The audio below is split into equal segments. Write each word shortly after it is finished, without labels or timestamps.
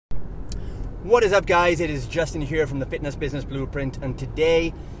What is up, guys? It is Justin here from the Fitness Business Blueprint, and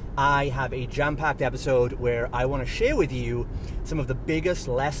today I have a jam-packed episode where I want to share with you some of the biggest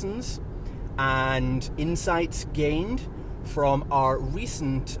lessons and insights gained from our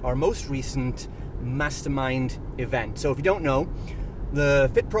most recent mastermind event. So if you don't know,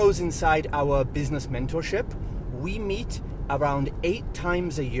 the Fit Pros inside our business mentorship, we meet around 8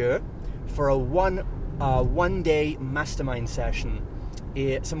 times a year for a one-day mastermind session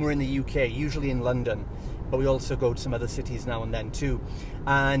somewhere in the UK, usually in London, but we also go to some other cities now and then too.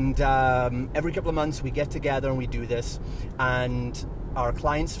 And every couple of months we get together and we do this, and our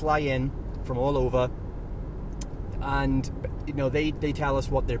clients fly in from all over, and they tell us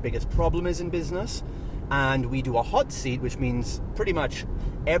what their biggest problem is in business, and we do a hot seat, which means pretty much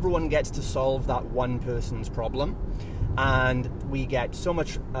everyone gets to solve that one person's problem. And we get so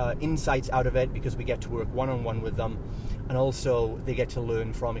much insights out of it because we get to work one-on-one with them, and also they get to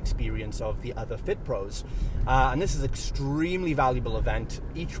learn from experience of the other Fit Pros. And this is an extremely valuable event.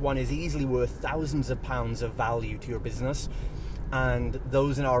 Each one is easily worth thousands of pounds of value to your business, and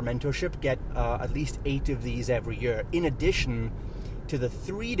those in our mentorship get at least 8 of these every year, in addition to the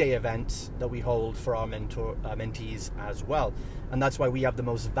 3-day events that we hold for our mentees as well. And that's why we have the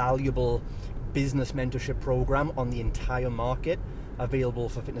most valuable business mentorship program on the entire market available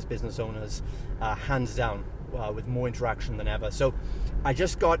for fitness business owners, hands down, with more interaction than ever. So I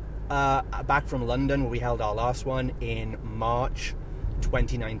just got back from London, where we held our last one in March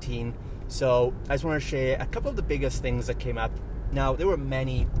 2019. So I just want to share a couple of the biggest things that came up. Now, there were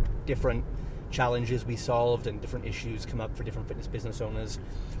many different challenges we solved and different issues come up for different fitness business owners,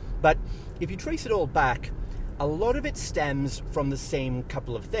 but if you trace it all back, a lot of it stems from the same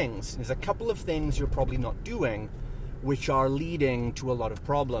couple of things. There's a couple of things you're probably not doing which are leading to a lot of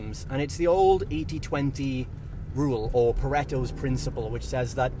problems. And it's the old 80-20 rule, or Pareto's principle, which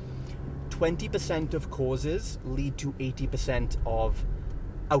says that 20% of causes lead to 80% of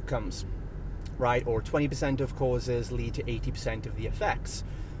outcomes, right? Or 20% of causes lead to 80% of the effects,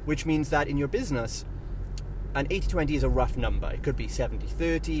 which means that in your business, and 80-20 is a rough number. It could be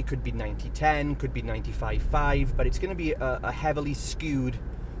 70-30, it could be 90-10, could be 95-5, but it's going to be a heavily skewed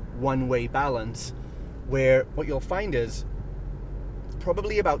one-way balance, where what you'll find is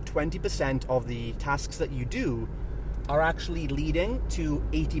probably about 20% of the tasks that you do are actually leading to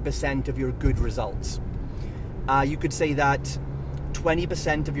 80% of your good results. You could say that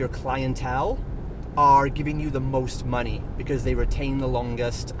 20% of your clientele are giving you the most money because they retain the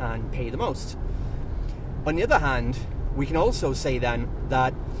longest and pay the most. On the other hand, we can also say then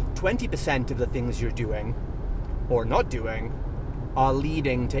that 20% of the things you're doing or not doing are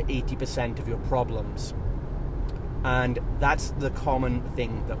leading to 80% of your problems. And that's the common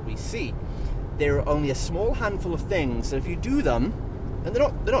thing that we see. There are only a small handful of things that if you do them, and they're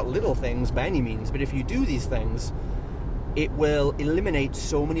not little things by any means, but if you do these things, it will eliminate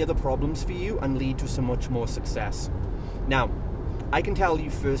so many other problems for you and lead to so much more success. Now, I can tell you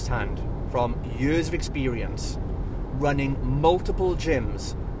firsthand, from years of experience, running multiple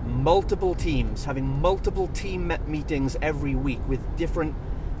gyms, multiple teams, having multiple team meetings every week with different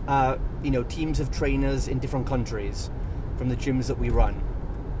teams of trainers in different countries from the gyms that we run.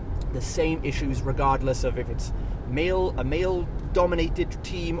 The same issues regardless of if it's a male dominated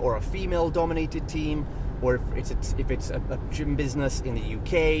team or a female dominated team, or if it's a gym business in the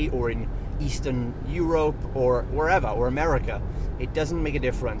UK or in Eastern Europe or wherever, or America. It doesn't make a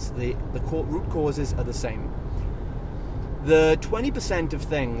difference. The root causes are the same. The 20% of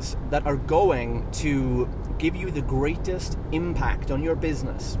things that are going to give you the greatest impact on your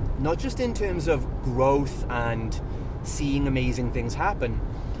business, not just in terms of growth and seeing amazing things happen,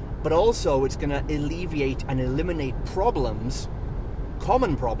 but also it's going to alleviate and eliminate problems,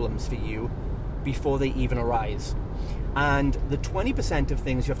 common problems for you, before they even arise. And the 20% of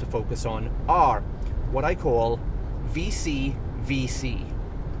things you have to focus on are what I call VC,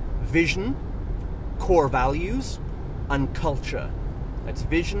 vision, core values, and culture. That's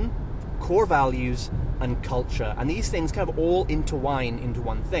vision, core values, and culture. And these things kind of all intertwine into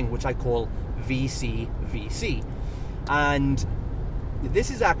one thing, which I call VC. And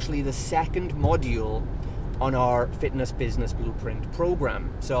this is actually the second module on our Fitness Business Blueprint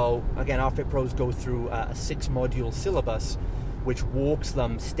program. So again, our Fit Pros go through a 6-module syllabus which walks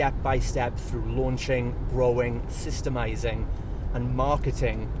them step by step through launching, growing, systemizing, and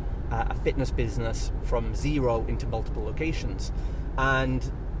marketing a fitness business from zero into multiple locations.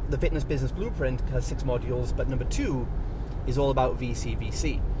 And the Fitness Business Blueprint has 6 modules, but number 2 is all about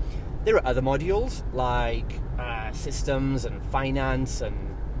VC. There are other modules like systems and finance and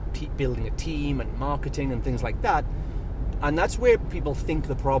building a team and marketing and things like that. And that's where people think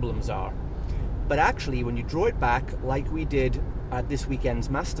the problems are. But actually, when you draw it back, like we did at this weekend's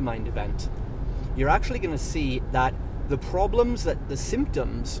mastermind event, you're actually going to see that the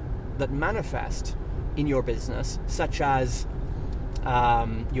symptoms that manifest in your business, such as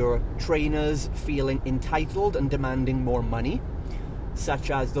your trainers feeling entitled and demanding more money,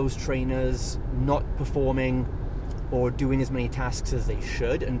 such as those trainers not performing or doing as many tasks as they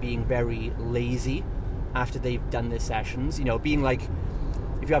should and being very lazy after they've done their sessions. Being like,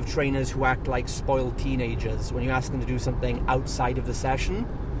 if you have trainers who act like spoiled teenagers, when you ask them to do something outside of the session,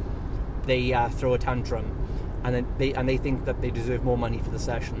 they throw a tantrum, and they think that they deserve more money for the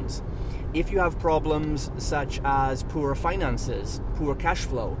sessions. If you have problems such as poor finances, poor cash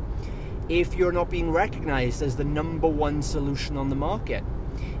flow, if you're not being recognized as the number one solution on the market,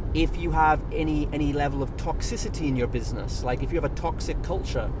 if you have any level of toxicity in your business, like if you have a toxic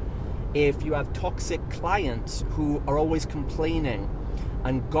culture, if you have toxic clients who are always complaining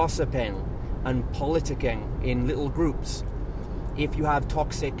and gossiping and politicking in little groups, if you have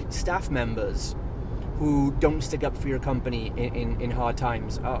toxic staff members who don't stick up for your company in hard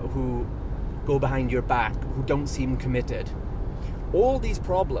times, who go behind your back, who don't seem committed, all these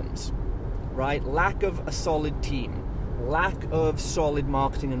problems, right? Lack of a solid team, lack of solid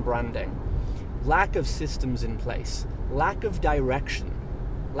marketing and branding, lack of systems in place, lack of direction.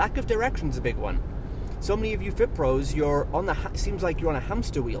 Lack of direction is a big one. So many of you Fit Pros, seems like you're on a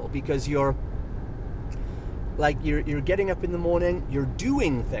hamster wheel, because you're getting up in the morning, you're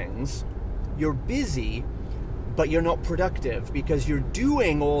doing things, you're busy, but you're not productive because you're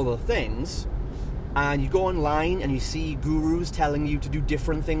doing all the things, and you go online and you see gurus telling you to do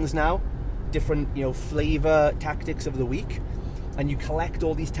different things now, different, flavor tactics of the week, and you collect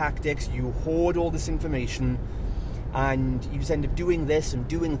all these tactics, you hoard all this information, and you just end up doing this and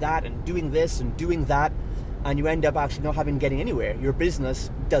doing that and doing this and doing that, and you end up actually not getting anywhere. Your business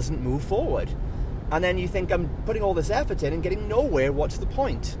doesn't move forward. And then you think, I'm putting all this effort in and getting nowhere, what's the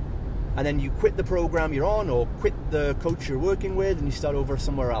point? And then you quit the program you're on, or quit the coach you're working with, and you start over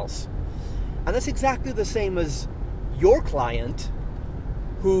somewhere else. And that's exactly the same as your client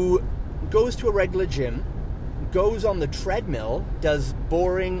who goes to a regular gym, goes on the treadmill, does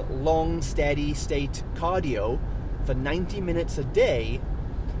boring, long, steady state cardio for 90 minutes a day,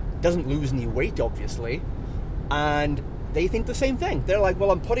 doesn't lose any weight, obviously, and they think the same thing. They're like,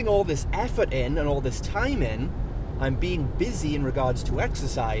 well, I'm putting all this effort in and all this time in, I'm being busy in regards to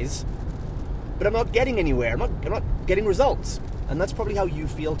exercise, but I'm not getting anywhere, I'm not getting results. And that's probably how you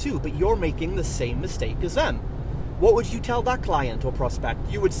feel too, but you're making the same mistake as them. What would you tell that client or prospect?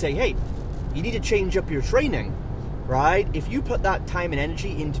 You would say, hey, you need to change up your training, right? If you put that time and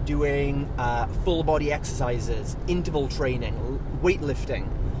energy into doing full body exercises, interval training, weightlifting,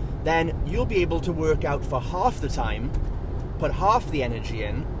 then you'll be able to work out for half the time, put half the energy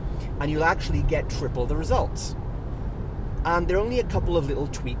in, and you'll actually get triple the results. And they're only a couple of little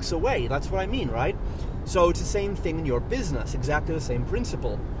tweaks away. That's what I mean, right? So it's the same thing in your business, exactly the same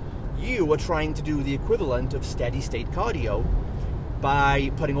principle. You are trying to do the equivalent of steady state cardio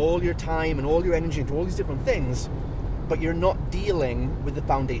by putting all your time and all your energy into all these different things, but you're not dealing with the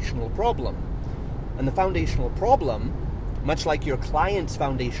foundational problem. And the foundational problem, much like your client's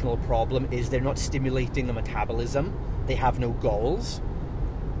foundational problem, is they're not stimulating the metabolism, they have no goals,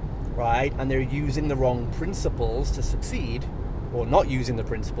 right? And they're using the wrong principles to succeed, or not using the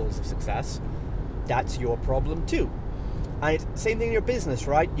principles of success. That's your problem too. And same thing in your business,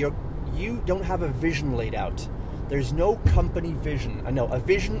 right? You don't have a vision laid out. There's no company vision. I know, a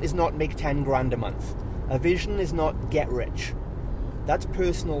vision is not make 10 grand a month. A vision is not get rich. That's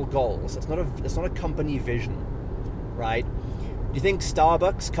personal goals. It's not a company vision, right? Do you think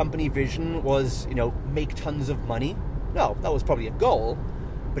Starbucks' company vision was, make tons of money? No, that was probably a goal,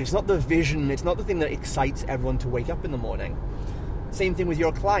 but it's not the vision. It's not the thing that excites everyone to wake up in the morning. Same thing with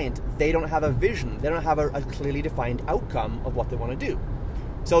your client. They don't have a vision. They don't have a clearly defined outcome of what they want to do.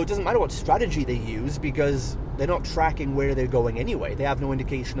 So it doesn't matter what strategy they use, because they're not tracking where they're going anyway. They have no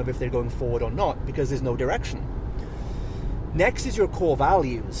indication of if they're going forward or not, because there's no direction. Next is your core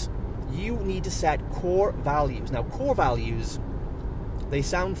values. You need to set core values. Now, core values, they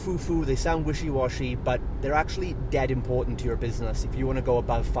sound foo-foo, they sound wishy-washy, but they're actually dead important to your business if you want to go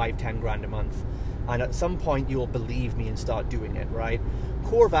above 5-10 grand a month. And at some point you'll believe me and start doing it, right?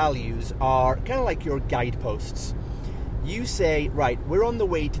 Core values are kind of like your guideposts. You say, right, we're on the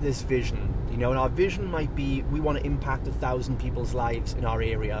way to this vision, and our vision might be we want to impact 1,000 people's lives in our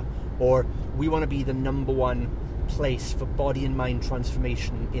area, or we want to be the number one place for body and mind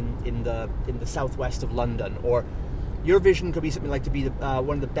transformation in the southwest of London, or your vision could be something like to be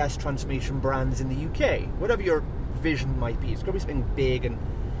one of the best transformation brands in the UK. Whatever your vision might be, it's got to be something big and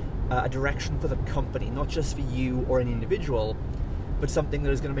a direction for the company, not just for you or an individual, but something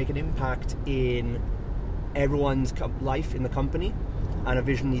that is going to make an impact in everyone's life in the company. And a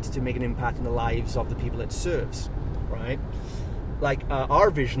vision needs to make an impact in the lives of the people it serves, right? Like our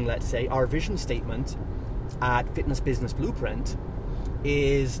vision, let's say, our vision statement at Fitness Business Blueprint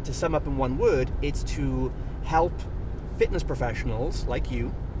is, to sum up in one word, it's to help fitness professionals like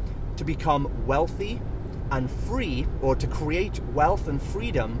you to become wealthy and free, or to create wealth and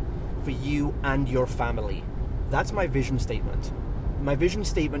freedom for you and your family. That's my vision statement. My vision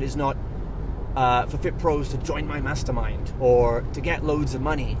statement is not for Fit Pros to join my mastermind or to get loads of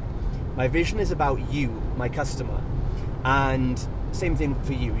money. My vision is about you, my customer. And same thing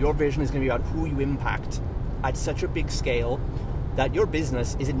for you. Your vision is going to be about who you impact at such a big scale that your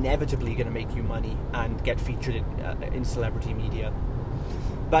business is inevitably going to make you money and get featured in celebrity media.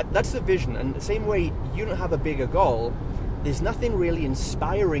 But that's the vision. And the same way you don't have a bigger goal, there's nothing really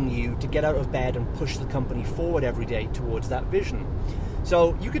inspiring you to get out of bed and push the company forward every day towards that vision.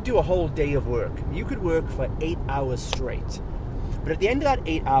 So you could do a whole day of work. You could work for 8 hours straight. But at the end of that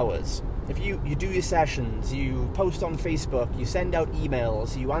 8 hours, if you do your sessions, you post on Facebook, you send out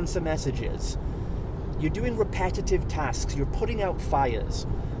emails, you answer messages, you're doing repetitive tasks, you're putting out fires.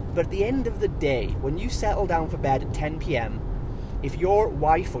 But at the end of the day, when you settle down for bed at 10 p.m., if your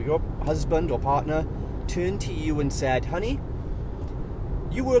wife or your husband or partner turned to you and said, honey,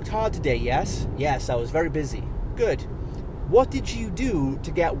 you worked hard today, yes? Yes, I was very busy. Good. What did you do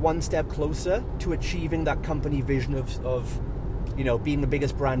to get one step closer to achieving that company vision of being the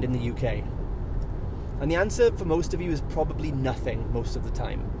biggest brand in the UK? And the answer for most of you is probably nothing most of the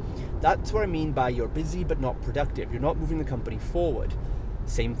time. That's what I mean by you're busy but not productive. You're not moving the company forward.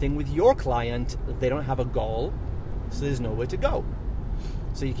 Same thing with your client. They don't have a goal, so there's nowhere to go.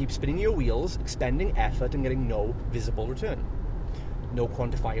 So you keep spinning your wheels, expending effort and getting no visible return. No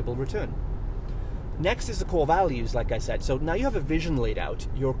quantifiable return. Next is the core values, like I said. So now you have a vision laid out.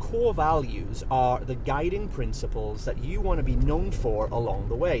 Your core values are the guiding principles that you want to be known for along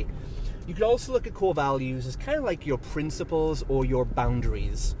the way. You could also look at core values as kind of like your principles or your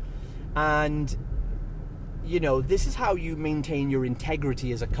boundaries. And, this is how you maintain your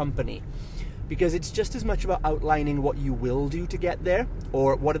integrity as a company. Because it's just as much about outlining what you will do to get there,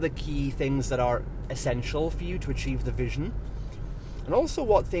 or what are the key things that are essential for you to achieve the vision, and also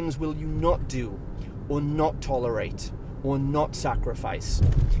what things will you not do, or not tolerate, or not sacrifice.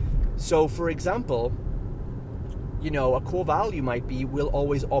 So, for example, a core value might be, we'll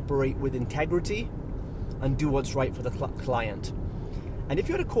always operate with integrity and do what's right for the client. And if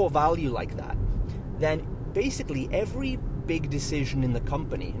you had a core value like that, then basically every big decision in the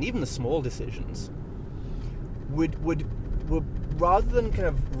company, and even the small decisions, would rather than kind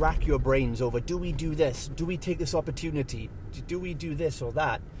of rack your brains over, do we do this? Do we take this opportunity? Do we do this or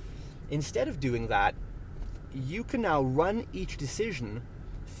that? Instead of doing that, you can now run each decision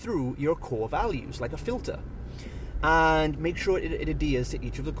through your core values, like a filter, and make sure it adheres to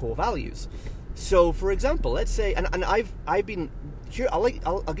each of the core values. So, for example, let's say, and I've been here.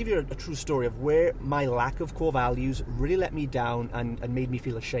 I'll give you a true story of where my lack of core values really let me down and made me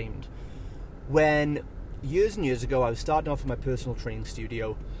feel ashamed. When years and years ago, I was starting off with my personal training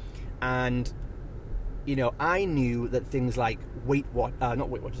studio, and I knew that things like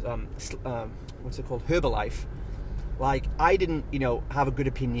Herbalife. Like, I didn't, have a good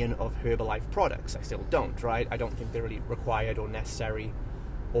opinion of Herbalife products. I still don't, right? I don't think they're really required or necessary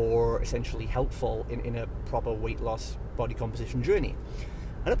or essentially helpful in a proper weight loss body composition journey.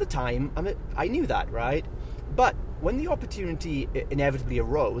 And at the time, I knew that, right? But when the opportunity inevitably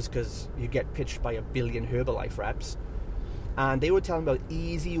arose, because you get pitched by 1 billion Herbalife reps, and they were telling about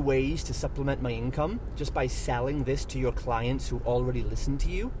easy ways to supplement my income just by selling this to your clients who already listen to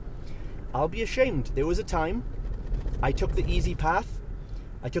you, I'll be ashamed. There was a time I took the easy path,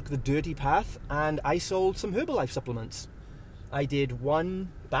 I took the dirty path, and I sold some Herbalife supplements. I did one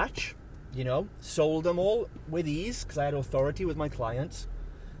batch, sold them all with ease because I had authority with my clients.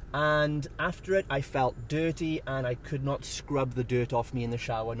 And after it, I felt dirty and I could not scrub the dirt off me in the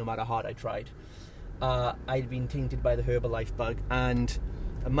shower no matter how hard I tried. I'd been tainted by the Herbalife bug, and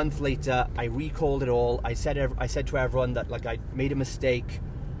a month later, I recalled it all. I said to everyone that I made a mistake.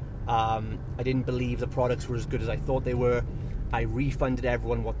 I didn't believe the products were as good as I thought they were. I refunded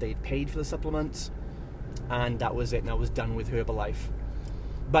everyone what they'd paid for the supplements, and that was it. And I was done with Herbalife.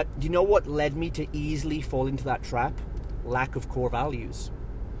 But you know what led me to easily fall into that trap? Lack of core values.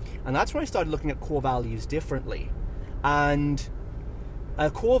 And that's when I started looking at core values differently. And a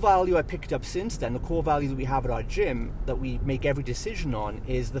core value I picked up since then, the core value that we have at our gym that we make every decision on,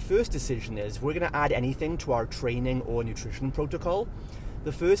 is the first decision is we're going to add anything to our training or nutrition protocol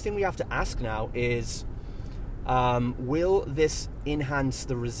the first thing we have to ask now is, will this enhance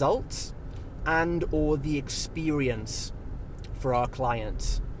the results and or the experience for our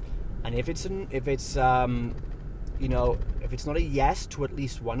clients? And if it's not a yes to at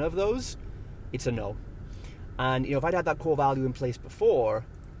least one of those, it's a no. And if I'd had that core value in place before,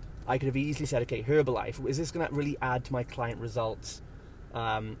 I could have easily said, okay, Herbalife, is this going to really add to my client results?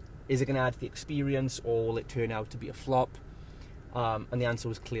 Is it going to add to the experience, or will it turn out to be a flop? And the answer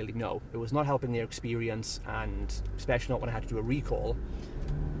was clearly no. It was not helping their experience, and especially not when I had to do a recall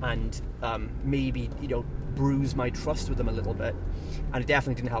and maybe bruise my trust with them a little bit. And it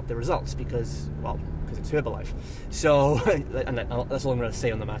definitely didn't help the results because it's Herbalife. So, and that's all I'm going to say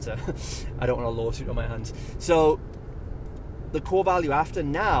on the matter. I don't want a lawsuit on my hands. So the core value after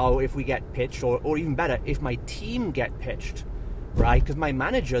now, if we get pitched, or even better, if my team get pitched, right? Because my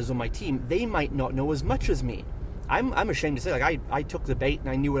managers on my team, they might not know as much as me. I'm ashamed to say, I took the bait and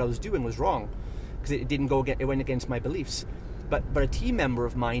I knew what I was doing was wrong because it went against my beliefs. But a team member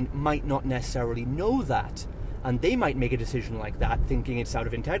of mine might not necessarily know that, and they might make a decision like that thinking it's out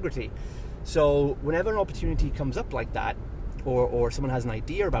of integrity. So whenever an opportunity comes up like that, or someone has an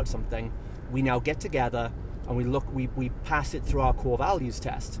idea about something, we now get together and we pass it through our core values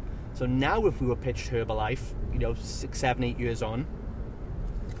test. So now if we were pitched Herbalife, 6, 7, 8 years on,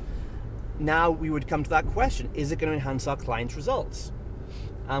 now we would come to that question, is it going to enhance our clients' results?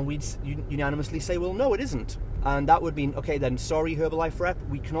 And we'd unanimously say, well, no, it isn't. And that would mean, okay, then sorry, Herbalife rep,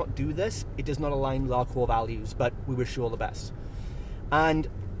 we cannot do this. It does not align with our core values, but we wish you all the best. And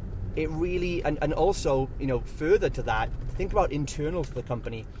it really, and also, further to that, think about internal to the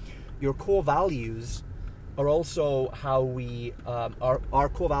company. Your core values are also how we, our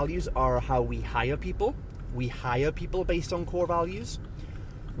core values are how we hire people. We hire people based on core values.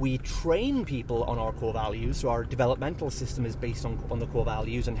 We train people on our core values. So our developmental system is based on the core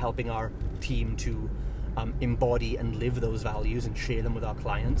values and helping our team to embody and live those values and share them with our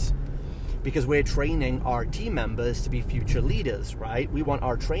clients. Because we're training our team members to be future leaders, right? We want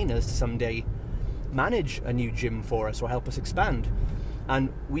our trainers to someday manage a new gym for us or help us expand.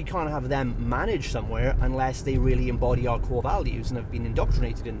 And we can't have them manage somewhere unless they really embody our core values and have been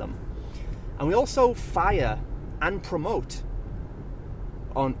indoctrinated in them. And we also fire and promote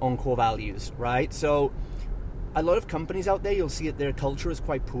on core values, right? So a lot of companies out there, you'll see that their culture is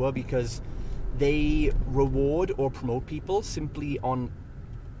quite poor because they reward or promote people simply on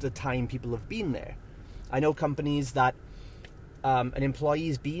the time people have been there. I know companies that an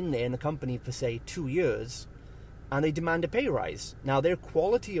employee's been there in the company for, say, 2 years, and they demand a pay rise. Now, their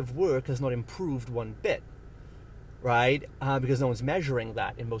quality of work has not improved one bit, right? Because no one's measuring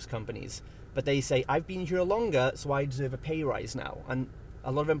that in most companies. But they say, I've been here longer, so I deserve a pay rise now. And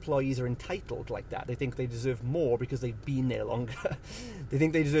a lot of employees are entitled like that. They think they deserve more because they've been there longer. They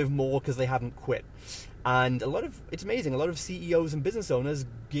think they deserve more because they haven't quit. And it's amazing, a lot of CEOs and business owners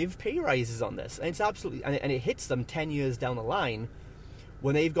give pay rises on this. And it's absolutely, and it hits them 10 years down the line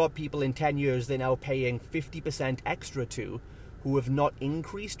when they've got people in 10 years they're now paying 50% extra to, who have not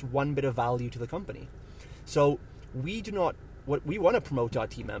increased one bit of value to the company. So we want to promote our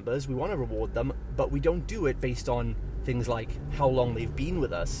team members, we want to reward them, but we don't do it based on things like how long they've been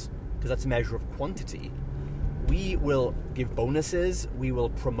with us, because that's a measure of quantity. We will give bonuses, we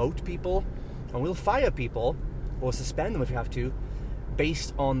will promote people, and we'll fire people, or suspend them if you have to,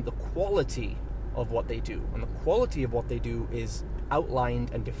 based on the quality of what they do. And the quality of what they do is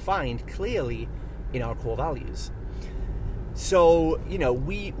outlined and defined clearly in our core values. So,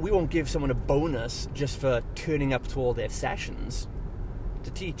 we won't give someone a bonus just for turning up to all their sessions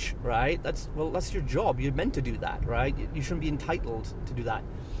to teach, right? That's your job. You're meant to do that, right? You shouldn't be entitled to do that.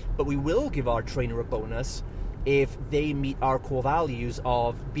 But we will give our trainer a bonus if they meet our core values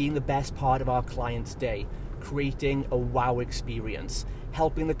of being the best part of our client's day, creating a wow experience,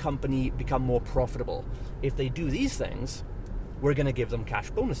 helping the company become more profitable. If they do these things, we're going to give them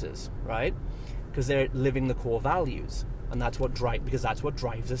cash bonuses, right? Because they're living the core values. And that's what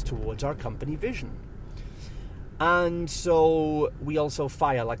drives us towards our company vision. And so we also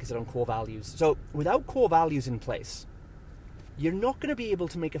fire, like I said, on core values. So without core values in place, you're not going to be able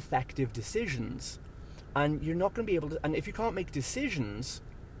to make effective decisions. And you're not going to be able to, and if you can't make decisions,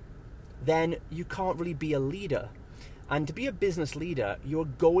 then you can't really be a leader. And to be a business leader, you're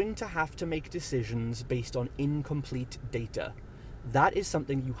going to have to make decisions based on incomplete data. That is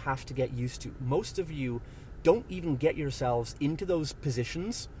something you have to get used to. Most of you don't even get yourselves into those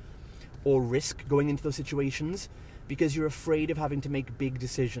positions or risk going into those situations because you're afraid of having to make big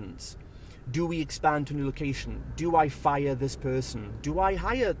decisions. Do we expand to a new location? Do I fire this person? Do I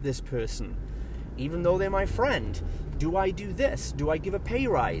hire this person? even though they're my friend? Do I do this? Do I give a pay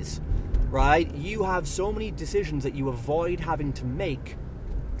rise? Right? You have so many decisions that you avoid having to make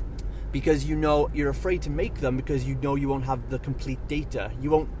because you know you're afraid to make them because you know you won't have the complete data. You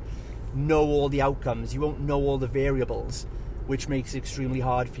won't know all the outcomes. You won't know all the variables, which makes it extremely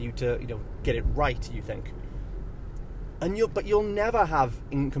hard for you to, get it right, you think. But you'll never have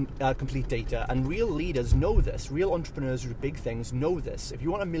complete data, and real leaders know this. Real entrepreneurs who do big things know this. If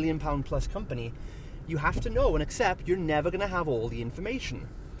you want a £1 million plus company, you have to know and accept you're never going to have all the information.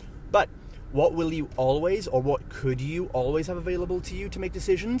 But what will you always, or what could you always have available to you to make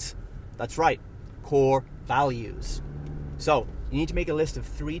decisions? That's right, core values. So you need to make a list of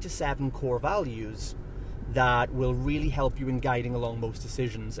 3 to 7 core values that will really help you in guiding along most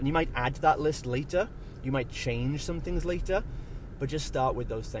decisions. And you might add to that list later. You might change some things later, but just start with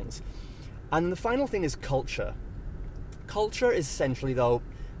those things. And the final thing is culture. Culture is essentially,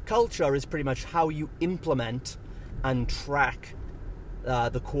 culture is pretty much how you implement and track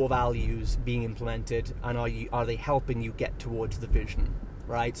the core values being implemented, and are they helping you get towards the vision,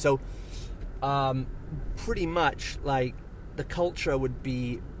 right? So pretty much like the culture would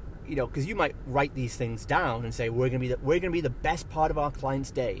be, because you might write these things down and say we're going to be the best part of our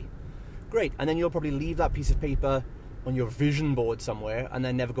client's day. Great, and then you'll probably leave that piece of paper on your vision board somewhere and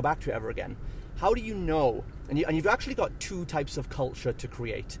then never go back to it ever again. How do you know? And you've actually got 2 types of culture to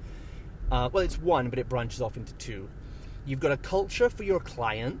create. Well, it's one, but it branches off into 2. You've got a culture for your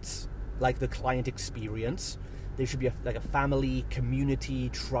clients, like the client experience. There should be like a family, community,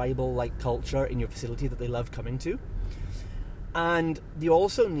 tribal-like culture in your facility that they love coming to. And you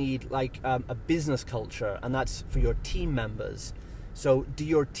also need like a business culture, and that's for your team members. So do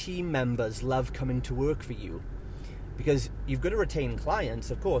your team members love coming to work for you? Because you've got to retain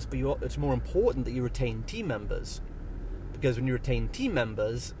clients, of course, but it's more important that you retain team members. Because when you retain team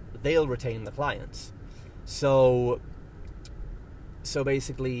members, they'll retain the clients. So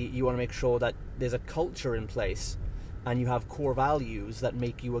basically, you want to make sure that there's a culture in place and you have core values that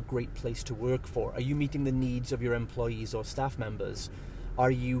make you a great place to work for. Are you meeting the needs of your employees or staff members?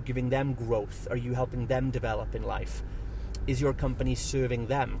 Are you giving them growth? Are you helping them develop in life? Is your company serving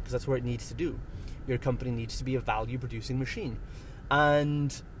them? Because that's what it needs to do. Your company needs to be a value-producing machine.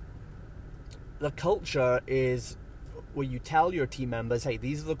 And the culture is where you tell your team members, hey,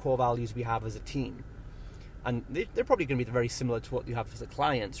 these are the core values we have as a team. And they're probably going to be very similar to what you have as the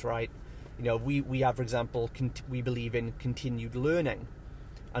clients, right? We have, for example, we believe in continued learning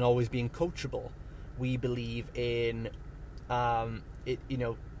and always being coachable. We believe in,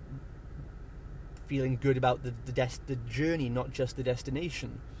 feeling good about the journey, not just the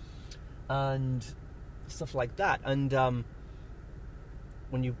destination, and stuff like that. And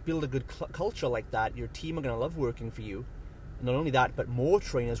when you build a good culture like that, your team are going to love working for you. Not only that, but more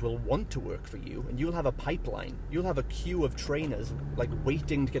trainers will want to work for you, and you'll have a pipeline. You'll have a queue of trainers like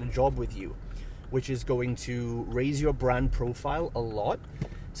waiting to get a job with you, which is going to raise your brand profile a lot.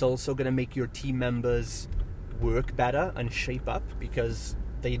 It's also going to make your team members work better and shape up because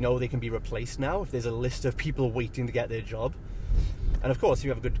they know they can be replaced now if there's a list of people waiting to get their job. And of course, if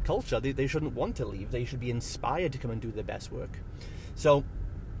you have a good culture, they shouldn't want to leave. They should be inspired to come and do their best work. So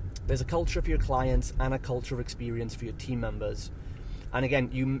there's a culture for your clients and a culture of experience for your team members. And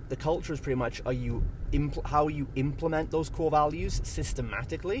again, the culture is pretty much how you implement those core values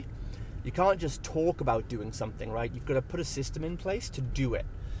systematically. You can't just talk about doing something, right? You've got to put a system in place to do it.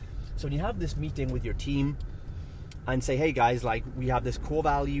 So when you have this meeting with your team and say, hey guys, like we have this core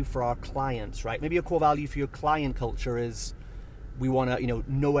value for our clients, right? Maybe a core value for your client culture is we want to,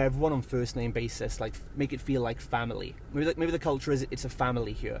 know everyone on first name basis, like make it feel like family. Maybe the culture is it's a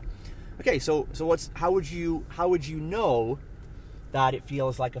family here. Okay, so how would you know that it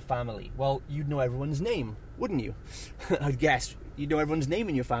feels like a family? Well, you'd know everyone's name, wouldn't you? I guess you'd know everyone's name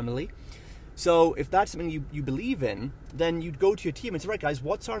in your family. So if that's something you believe in, then you'd go to your team and say, right guys,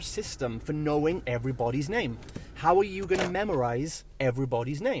 what's our system for knowing everybody's name? How are you going to memorize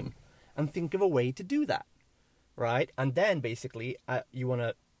everybody's name? And think of a way to do that, right? And then basically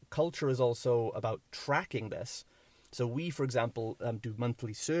culture is also about tracking this. So we, for example, do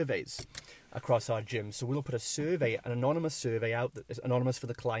monthly surveys across our gym. So we'll put an anonymous survey out that is anonymous for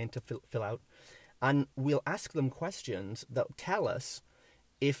the client to fill out. And we'll ask them questions that tell us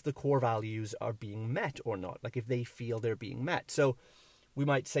if the core values are being met or not, like if they feel they're being met. So we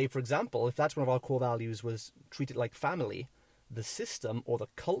might say, for example, if that's one of our core values was treat it like family, the system or the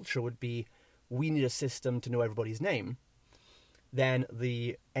culture would be, we need a system to know everybody's name. Then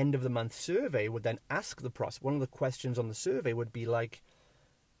the end of the month survey would then ask the prospect, one of the questions on the survey would be like,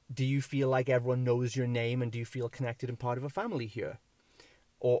 do you feel like everyone knows your name and do you feel connected and part of a family here?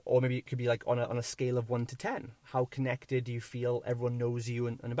 or maybe it could be like on a scale of 1 to 10. How connected do you feel everyone knows you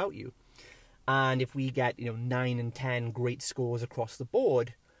and about you? And if we get 9 and 10 great scores across the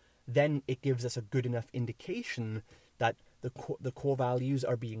board, then it gives us a good enough indication that the core values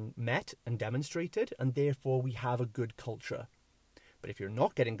are being met and demonstrated, and therefore we have a good culture. But if you're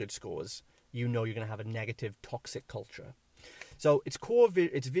not getting good scores, you're going to have a negative, toxic culture. So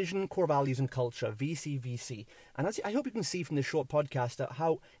it's vision, core values, and culture, VCVC. And I hope you can see from this short podcast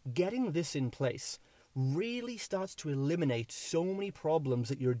how getting this in place really starts to eliminate so many problems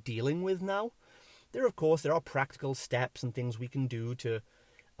that you're dealing with now. There are practical steps and things we can do to,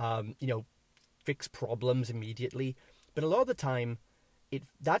 fix problems immediately. But a lot of the time,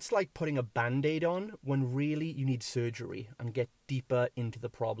 that's like putting a Band-Aid on when really you need surgery and get deeper into the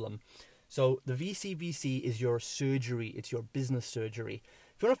problem. So the VCVC is your surgery. It's your business surgery.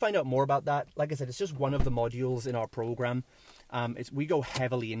 If you want to find out more about that, like I said, it's just one of the modules in our program. We go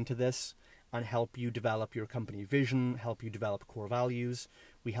heavily into this and help you develop your company vision, help you develop core values.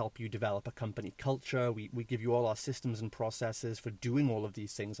 We help you develop a company culture. We give you all our systems and processes for doing all of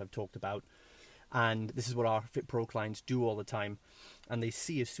these things I've talked about. And this is what our Fit Pro clients do all the time. And they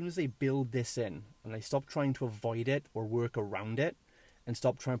see as soon as they build this in and they stop trying to avoid it or work around it and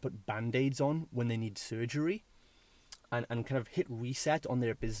stop trying to put Band-Aids on when they need surgery and kind of hit reset on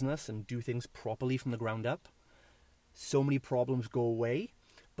their business and do things properly from the ground up, so many problems go away,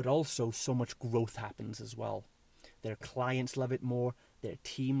 but also so much growth happens as well. Their clients love it more. Their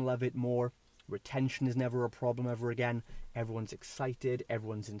team love it more. Retention is never a problem ever again. Everyone's excited.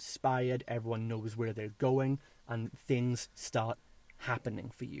 Everyone's inspired. Everyone knows where they're going. And things start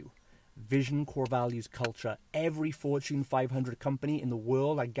happening for you. Vision, core values, culture. Every Fortune 500 company in the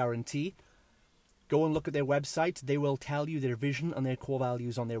world, I guarantee, go and look at their website. They will tell you their vision and their core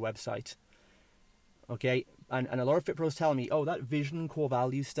values on their website. Okay? And a lot of Fit Pros tell me, oh, that vision, core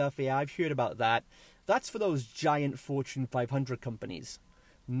value stuff, yeah, I've heard about that. That's for those giant Fortune 500 companies.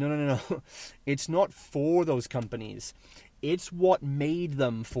 No. It's not for those companies. It's what made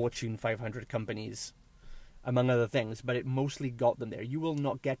them Fortune 500 companies, among other things, but it mostly got them there. You will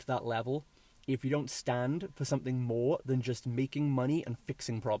not get to that level if you don't stand for something more than just making money and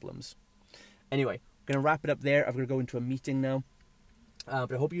fixing problems. Anyway, I'm going to wrap it up there. I'm going to go into a meeting now.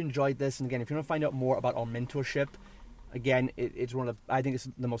 But I hope you enjoyed this. And again, if you want to find out more about our mentorship, again, I think it's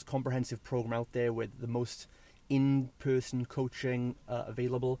the most comprehensive program out there with the most in-person coaching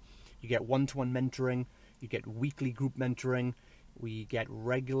available. You get one-to-one mentoring, you get weekly group mentoring, we get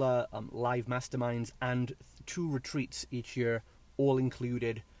regular live masterminds and 2 retreats each year, all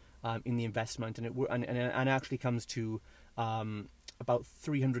included in the investment, and it actually comes to about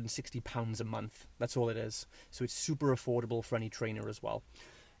 £360 a month. That's all it is. So it's super affordable for any trainer as well.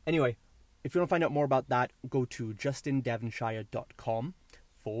 Anyway, if you want to find out more about that, go to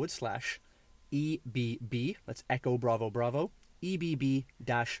justindevonshire.com/EBB, that's Echo Bravo Bravo,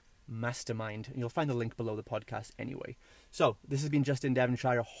 EBB-mastermind. And you'll find the link below the podcast anyway. So this has been Justin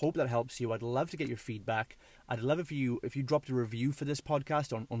Devonshire. Hope that helps you. I'd love to get your feedback. I'd love if you dropped a review for this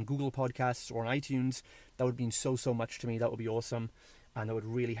podcast on Google Podcasts or on iTunes. That would mean so much to me. That would be awesome. And that would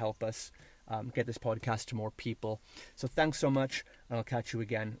really help us get this podcast to more people. So thanks so much, and I'll catch you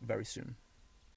again very soon.